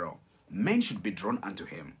Israel, men should be drawn unto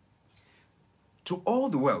him. To all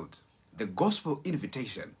the world, the gospel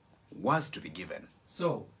invitation was to be given.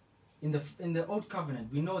 So, in the Old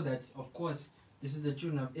Covenant, we know that, of course, this is the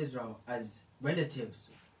children of Israel as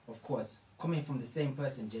relatives, of course, coming from the same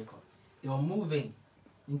person, Jacob. They were moving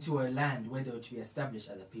into a land where they were to be established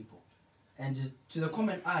as a people. And to the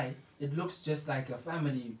common eye, it looks just like a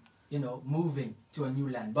family, moving to a new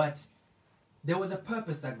land. But there was a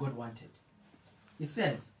purpose that God wanted. It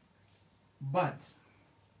says,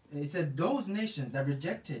 those nations that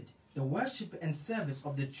rejected the worship and service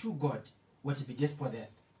of the true God were to be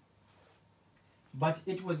dispossessed. But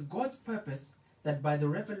it was God's purpose that by the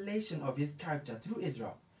revelation of his character through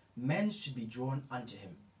Israel, men should be drawn unto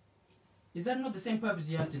him. Is that not the same purpose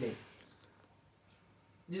he has today?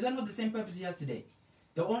 Is that not the same purpose he has today?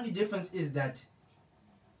 The only difference is that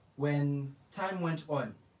when time went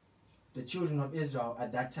on, the children of Israel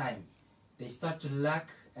at that time, they start to lack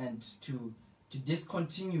and to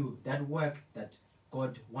discontinue that work that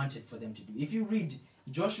God wanted for them to do. If you read,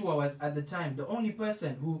 Joshua was at the time the only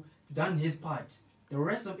person who done his part. The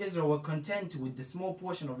rest of Israel were content with the small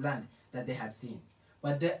portion of land that they had seen.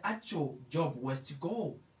 But their actual job was to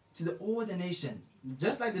go to all the nations,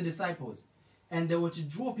 just like the disciples, and they were to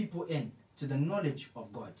draw people in to the knowledge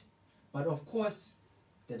of God. But of course,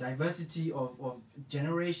 the diversity of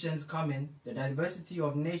generations come in, the diversity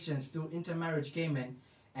of nations through intermarriage came in,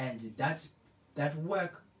 and that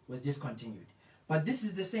work was discontinued. But this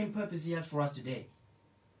is the same purpose he has for us today.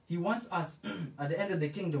 He wants us, at the end of the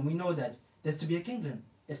kingdom, we know that there's to be a kingdom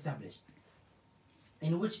established,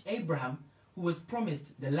 in which Abraham, who was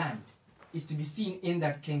promised the land, is to be seen in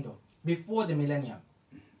that kingdom before the millennium.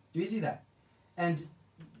 Do you see that? And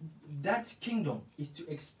that kingdom is to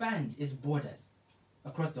expand its borders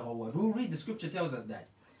across the whole world. We'll read, the scripture tells us that.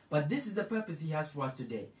 But this is the purpose he has for us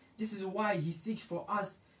today. This is why he seeks for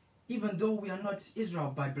us, even though we are not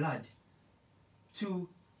Israel by blood, to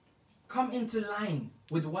come into line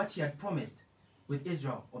with what he had promised with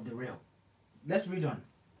Israel of the real. Let's read on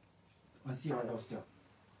see what goes still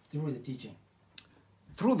through the teaching.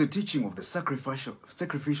 Through the teaching of the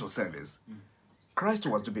sacrificial service, Christ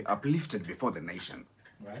was to be uplifted before the nations.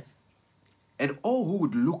 Right. And all who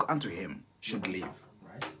would look unto him should live.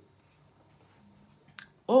 Right.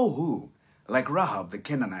 All who, like Rahab the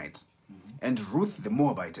Canaanite and Ruth the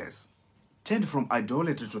Moabitess, turned from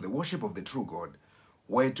idolatry to the worship of the true God,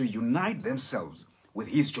 were to unite themselves with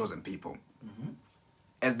his chosen people.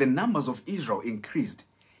 As the numbers of Israel increased,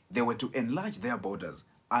 they were to enlarge their borders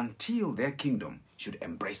until their kingdom should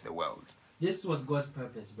embrace the world. This was God's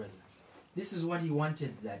purpose, brother. This is what he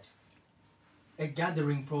wanted, that a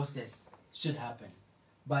gathering process should happen.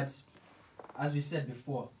 But as we said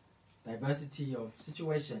before, diversity of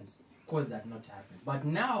situations caused that not to happen. But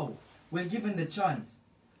now we're given the chance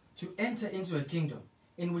to enter into a kingdom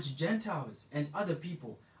in which Gentiles and other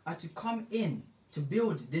people are to come in to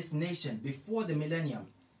build this nation before the millennium.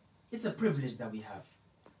 It's a privilege that we have,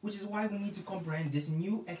 which is why we need to comprehend this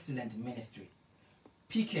new excellent ministry.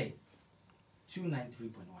 PK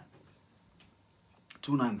 293.1.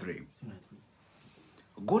 293.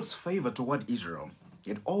 God's favor toward Israel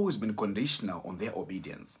had always been conditional on their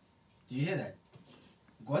obedience. Do you hear that?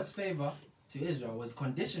 God's favor to Israel was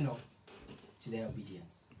conditional to their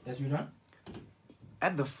obedience. Let's read on.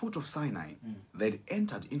 At the foot of Sinai, they'd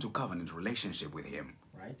entered into covenant relationship with him,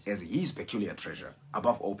 right, as his peculiar treasure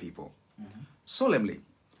above all people. Solemnly,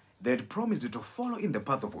 they'd promised to follow in the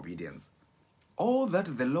path of obedience. All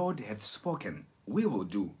that the Lord hath spoken, we will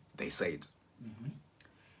do, they said.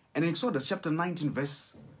 And in Exodus chapter 19,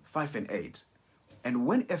 verse 5 and 8, and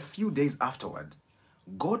when a few days afterward,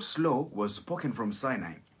 God's law was spoken from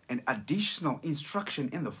Sinai, and additional instruction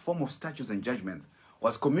in the form of statutes and judgments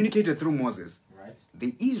was communicated through Moses, right,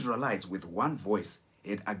 the Israelites with one voice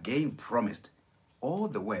had again promised all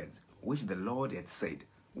the words which the Lord had said,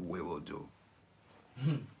 we will do.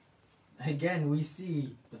 Again, we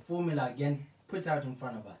see the formula again put out in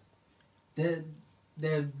front of us. Their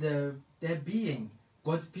being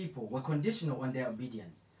God's people were conditional on their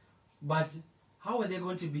obedience. But how are they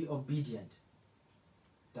going to be obedient?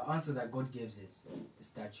 The answer that God gives is the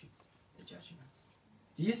statutes, the judgments.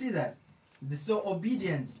 Do you see that? So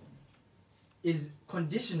obedience is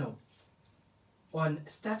conditional on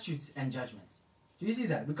statutes and judgments. Do you see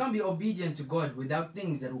that? We can't be obedient to God without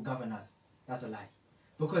things that will govern us. That's a lie.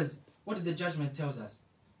 Because what did the judgment tells us?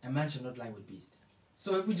 A man shall not lie with beast.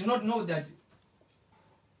 So if we do not know that,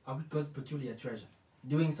 are we God's peculiar treasure,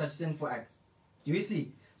 doing such sinful acts? Do you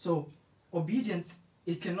see? So obedience,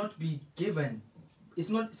 it cannot be given. It's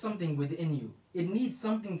not something within you. it needs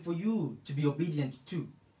something for you to be obedient to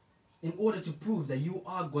in order to prove that you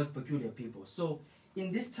are God's peculiar people. So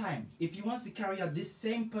in this time, if he wants to carry out this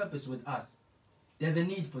same purpose with us, there's a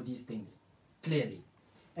need for these things, clearly.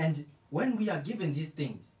 And when we are given these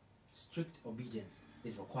things, strict obedience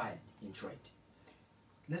is required in trade.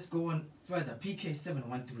 Let's go on further. PK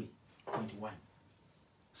 713.1.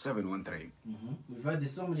 713. We've heard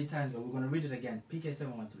this so many times, but we're going to read it again. PK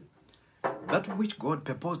 713. That which God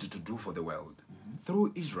purposed to do for the world,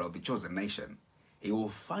 through Israel, the chosen nation, he will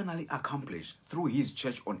finally accomplish through his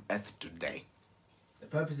church on earth today. The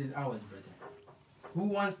purpose is ours, brethren. Who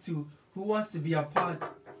wants to be a part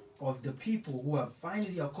of the people who have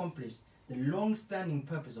finally accomplished the long-standing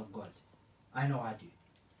purpose of God? I know I do.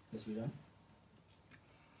 Let's read on.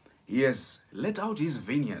 He has let out his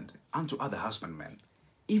vineyard unto other husbandmen,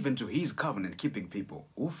 even to his covenant-keeping people,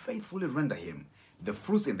 who faithfully render him the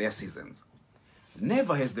fruits in their seasons.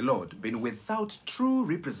 Never has the Lord been without true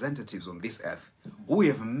representatives on this earth, who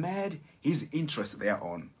have made his interest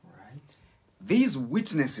thereon. Right. These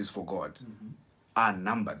witnesses for God are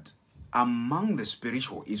numbered among the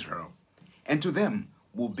spiritual Israel, and to them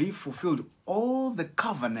will be fulfilled all the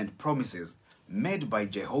covenant promises made by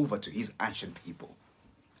Jehovah to his ancient people.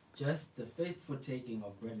 Just the faithful taking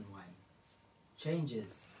of bread and wine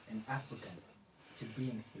changes an African to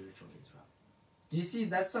being spiritual Israel. Do you see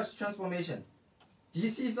that such transformation? Do you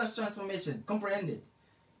see such transformation? Comprehend it.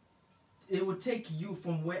 It will take you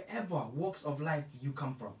from wherever walks of life you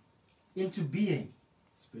come from into being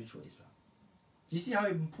spiritual Israel. Do you see how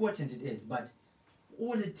important it is? But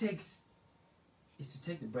all it takes is to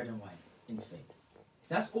take the bread and wine in faith.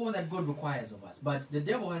 That's all that God requires of us. But the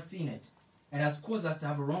devil has seen it and has caused us to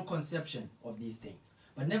have a wrong conception of these things.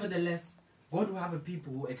 But nevertheless, God will have a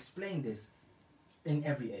people who explain this in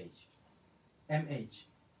every age. MH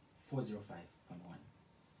 405.1.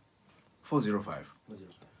 405.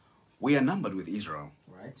 405. We are numbered with Israel.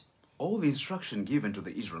 Right? All the instruction given to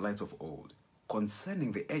the Israelites of old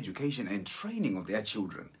concerning the education and training of their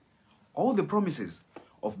children, all the promises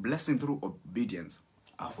of blessing through obedience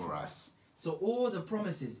are for us. So all the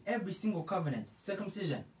promises, every single covenant,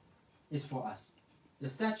 circumcision is for us. The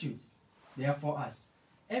statutes, they are for us.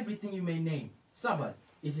 Everything you may name, Sabbath,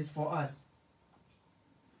 it is for us.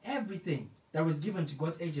 Everything that was given to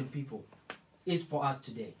God's agent people is for us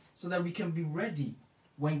today, so that we can be ready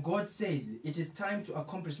when God says it is time to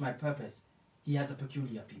accomplish my purpose. He has a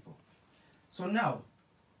peculiar people. So now,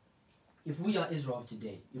 if we are Israel of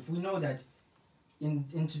today, if we know that in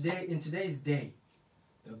today's day,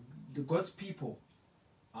 the God's people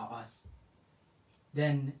are us,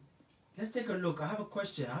 then let's take a look. I have a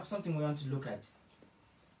question. I have something we want to look at.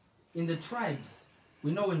 In the tribes,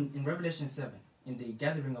 we know in Revelation 7, in the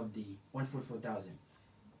gathering of the 144,000,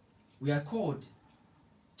 we are called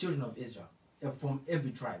children of Israel from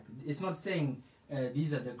every tribe. It's not saying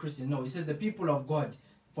these are the Christians. No, it says the people of God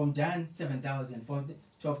from Dan 7,000, from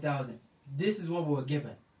 12,000. This is what we were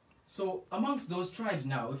given. So amongst those tribes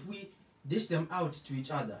now, if we dish them out to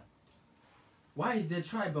each other, why is the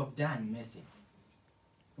tribe of Dan missing?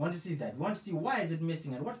 We want to see that. We want to see why is it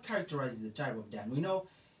missing and what characterizes the tribe of Dan. We know,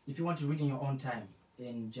 if you want to read in your own time,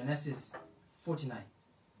 in Genesis 49,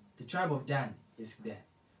 the tribe of Dan is there.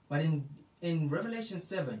 But in Revelation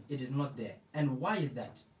 7, it is not there. And why is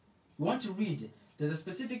that? We want to read. There's a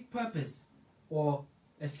specific purpose or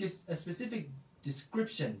a specific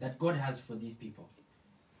description that God has for these people.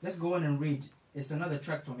 Let's go on and read. It's another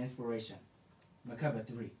track from Inspiration. Macabre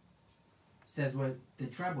 3. It says, well, the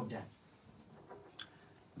tribe of Dan.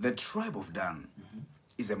 The tribe of Dan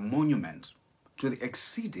is a monument to the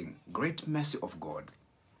exceeding great mercy of God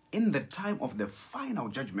in the time of the final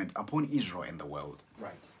judgment upon Israel and the world.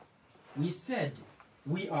 Right. We said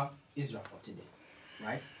we are Israel of today,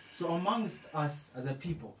 right? So amongst us as a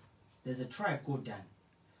people, there's a tribe called Dan.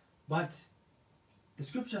 But the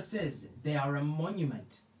scripture says they are a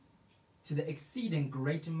monument to the exceeding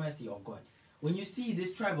great mercy of God. When you see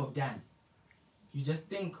this tribe of Dan, you just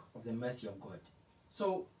think of the mercy of God.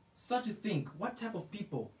 So start to think, what type of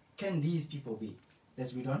people can these people be?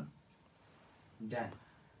 Let's read on. Dan.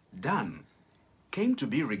 Dan came to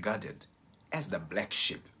be regarded as the black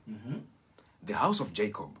sheep, the house of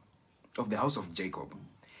Jacob, of the house of Jacob.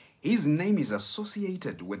 His name is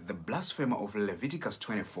associated with the blasphemer of Leviticus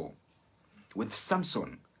 24, with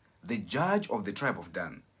Samson, the judge of the tribe of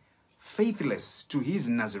Dan, faithless to his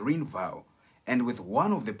Nazarene vow, and with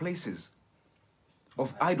one of the places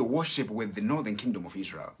of idol worship with the northern kingdom of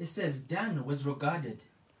Israel. It says Dan was regarded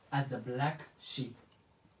as the black sheep.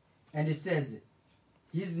 And it says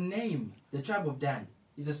his name, the tribe of Dan,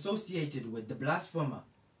 is associated with the blasphemer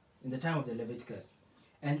in the time of the Leviticus.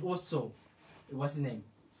 And also what's his name?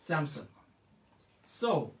 Samson.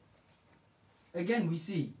 So, again, we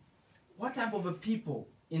see what type of a people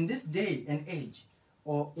in this day and age,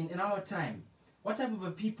 or in our time, what type of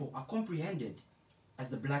a people are comprehended as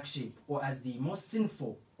the black sheep or as the most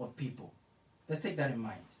sinful of people. Let's take that in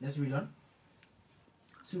mind. Let's read on.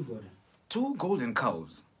 2 Gordon. 2 golden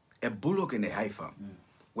calves, a bullock and a heifer,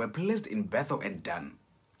 were placed in Bethel and Dan,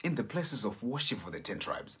 in the places of worship for the 10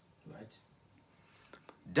 tribes. Right.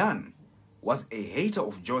 Dan was a hater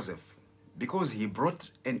of Joseph because he brought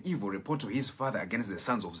an evil report to his father against the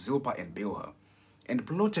sons of Zilpah and Bilhah and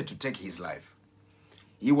plotted to take his life.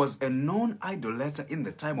 He was a known idolater in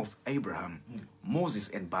the time of Abraham, Moses,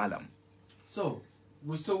 and Balaam. So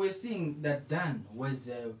we're seeing that Dan was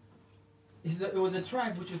it was a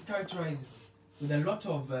tribe which was characterized with a lot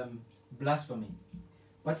of blasphemy.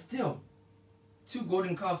 But still, 2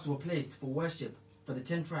 golden calves were placed for worship for the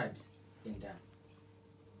 10 tribes in Dan.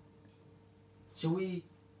 Shall we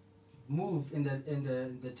move in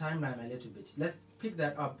the timeline a little bit? Let's pick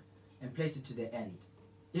that up and place it to the end.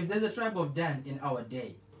 If there's a tribe of Dan in our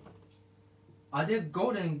day, are there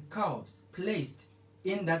golden calves placed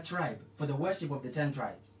in that tribe for the worship of the 10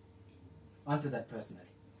 tribes? Answer that personally.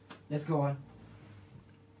 Let's go on.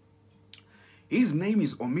 His name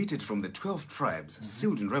is omitted from the 12 tribes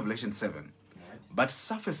sealed in Revelation 7, but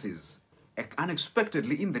surfaces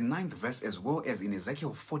unexpectedly in the 9th verse as well as in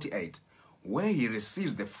Ezekiel 48, where he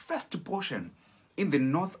receives the first portion in the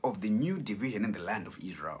north of the new division in the land of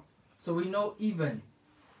Israel. So we know even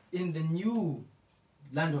in the new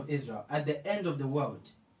land of Israel, at the end of the world,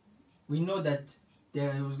 we know that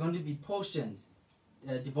there was going to be portions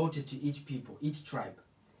devoted to each people, each tribe.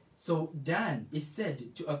 So Dan is said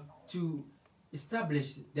to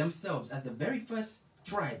establish themselves as the very first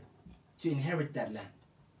tribe to inherit that land.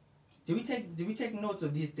 Do we take notes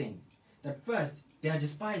of these things? That first, they are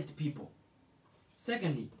despised people.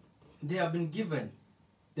 Secondly, they have been given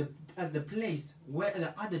as the place where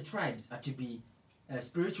the other tribes are to be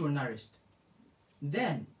spiritually nourished.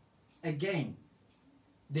 Then, again,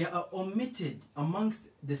 they are omitted amongst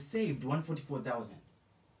the saved 144,000.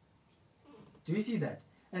 Do we see that?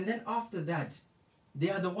 And then after that, they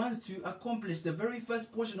are the ones to accomplish the very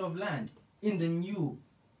first portion of land in the new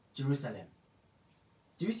Jerusalem.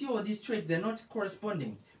 Do you see all these traits? They're not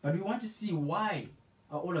corresponding, but we want to see why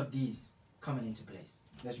are all of these coming into place.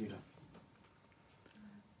 Let's read on.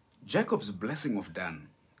 Jacob's blessing of Dan,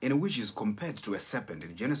 in which is compared to a serpent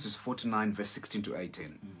in Genesis 49 verse 16 to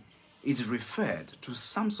 18, is referred to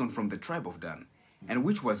Samson from the tribe of Dan, and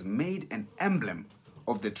which was made an emblem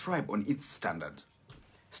of the tribe on its standard.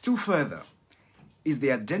 Still further is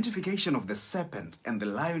the identification of the serpent and the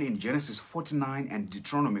lion in Genesis 49 and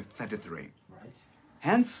Deuteronomy 33. Right.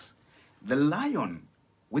 Hence, the lion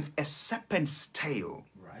with a serpent's tail,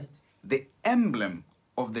 Right. the emblem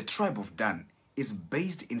of the tribe of Dan, is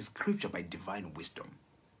based in scripture by divine wisdom.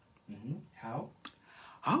 How?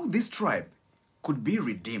 How this tribe could be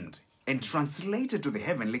redeemed and translated to the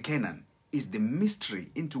heavenly Canaan is the mystery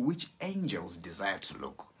into which angels desire to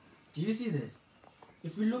look. Do you see this?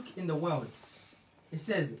 If we look in the world, it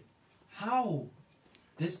says how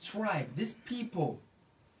this tribe, this people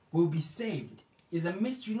will be saved is a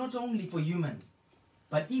mystery not only for humans,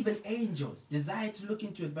 but even angels desire to look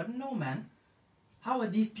into it. But no, man, how are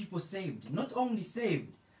these people saved? Not only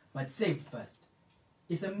saved, but saved first.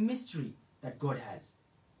 It's a mystery that God has.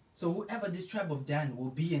 So whoever this tribe of Dan will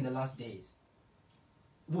be in the last days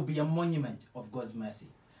will be a monument of God's mercy.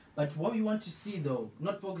 But what we want to see, though,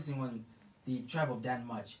 not focusing on the tribe of Dan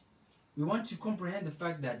much, we want to comprehend the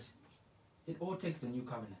fact that it all takes the new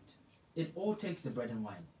covenant. It all takes the bread and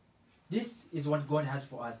wine. This is what God has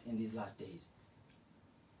for us in these last days.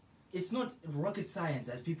 It's not rocket science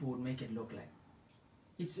as people would make it look like.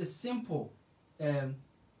 It's a simple,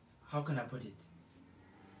 how can I put it?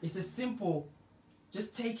 It's a simple,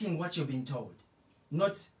 just taking what you've been told,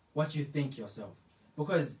 not what you think yourself.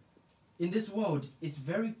 Because in this world, it's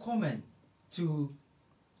very common to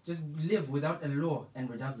just live without a law and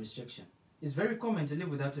without restriction. It's very common to live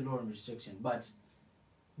without a law and restriction. But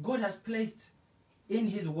God has placed in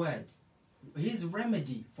His word His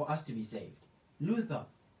remedy for us to be saved. Luther,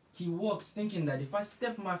 he walked thinking that if I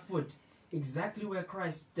step my foot exactly where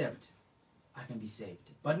Christ stepped, I can be saved.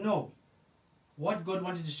 But no, what God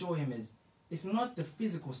wanted to show him is, it's not the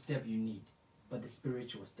physical step you need, but the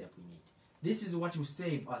spiritual step we need. This is what will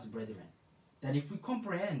save us, brethren. That if we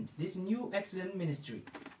comprehend this new excellent ministry,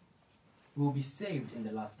 we will be saved in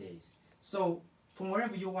the last days. So, from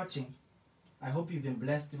wherever you're watching, I hope you've been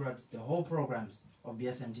blessed throughout the whole programs of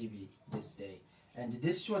BSM TV this day. And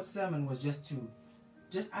this short sermon was just to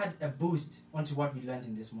add a boost onto what we learned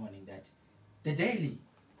in this morning, that The daily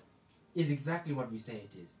is exactly what we say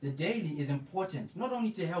it is. The daily is important, not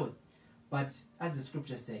only to health, but as the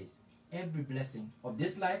scripture says, every blessing of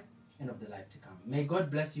this life and of the life to come. May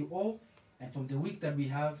God bless you all. And from the week that we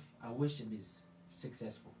have, I wish it is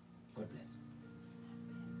successful. God bless.